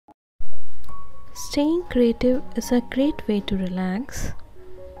Staying creative is a great way to relax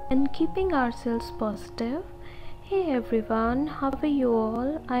and keeping ourselves positive. Hey everyone, how are you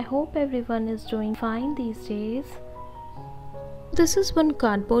all? I hope everyone is doing fine these days. This is one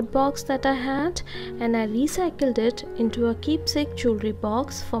cardboard box that I had and I recycled it into a keepsake jewelry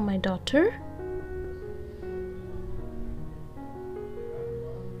box for my daughter.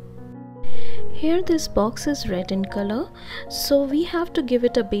 Here this box is red in color, so we have to give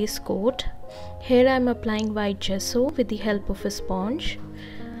it a base coat. Here I am applying white gesso with the help of a sponge.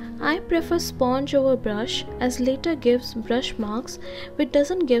 I prefer sponge over brush as later gives brush marks which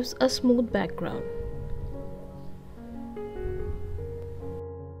doesn't give a smooth background.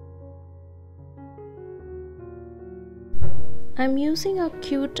 I am using a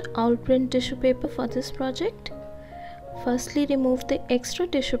cute owl print tissue paper for this project. Firstly, remove the extra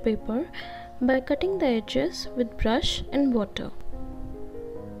tissue paper by cutting the edges with brush and water.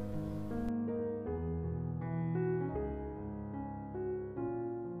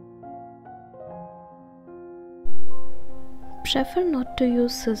 Prefer not to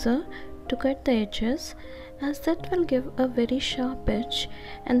use scissors to cut the edges as that will give a very sharp edge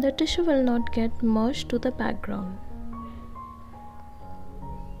and the tissue will not get merged to the background.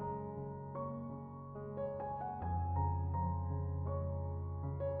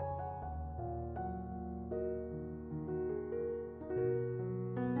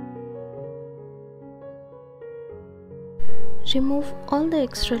 Remove all the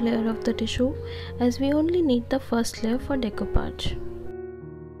extra layer of the tissue as we only need the first layer for decoupage.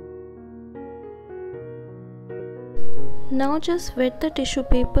 Now just wet the tissue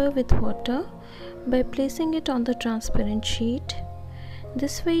paper with water by placing it on the transparent sheet.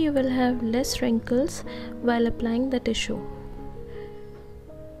 This way you will have less wrinkles while applying the tissue.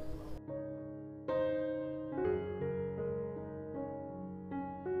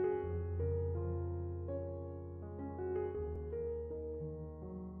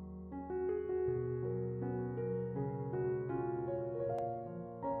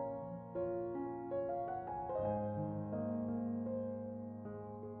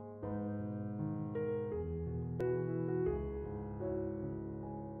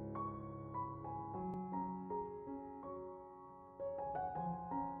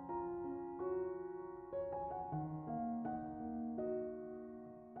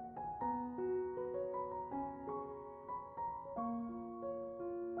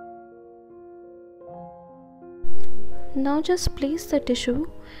 Now just place the tissue.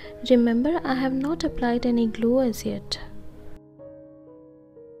 Remember, I have not applied any glue as yet.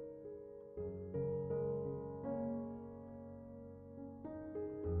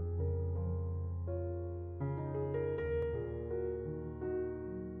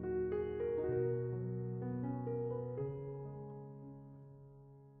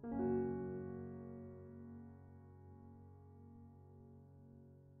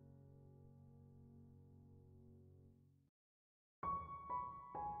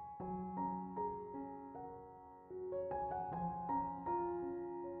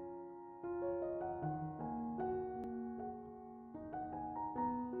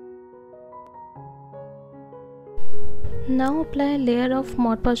 Now apply a layer of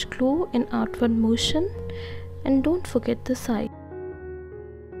Mod Podge glue in outward motion and don't forget the side.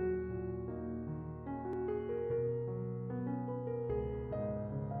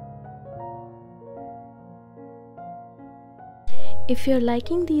 If you're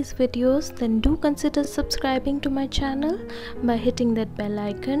liking these videos, then do consider subscribing to my channel by hitting that bell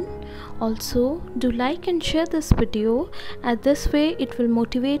icon. Also, do like and share this video as this way it will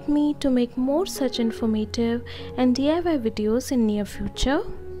motivate me to make more such informative and DIY videos in near future.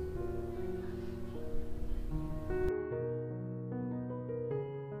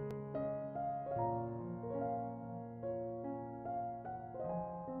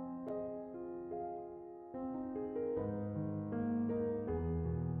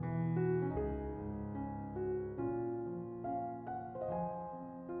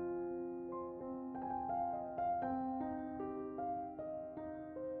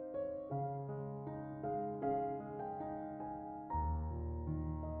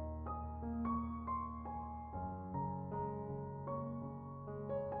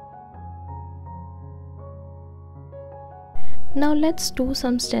 Now let's do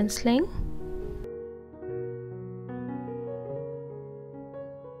some stenciling.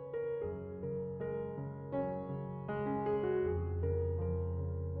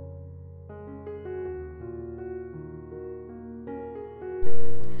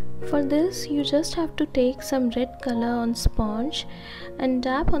 For this, you just have to take some red color on sponge and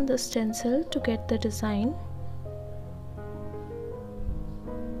dab on the stencil to get the design.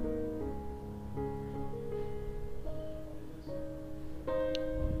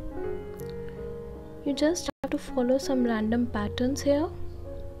 You just have to follow some random patterns here.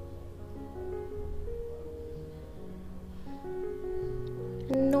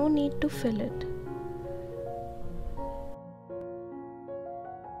 And no need to fill it.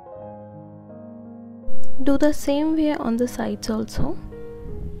 Do the same way on the sides also.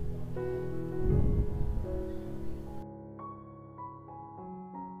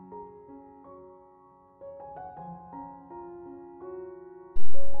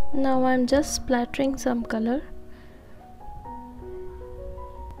 Now I'm just splattering some color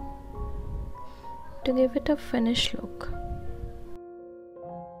to give it a finished look.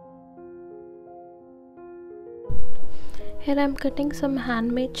 Here I'm cutting some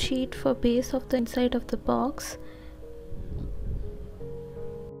handmade sheet for base of the inside of the box.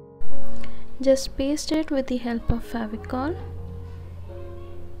 Just paste it with the help of Fevicryl.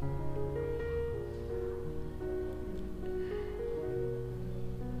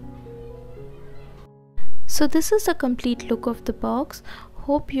 So this is the complete look of the box.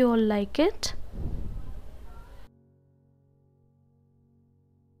 Hope you all like it.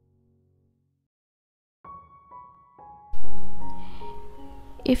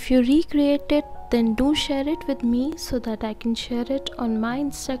 If you recreate it, then do share it with me so that I can share it on my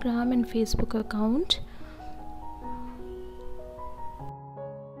Instagram and Facebook account.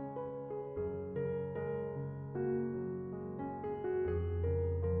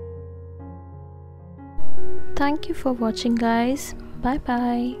 Thank you for watching, guys. Bye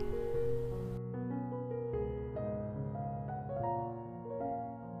bye.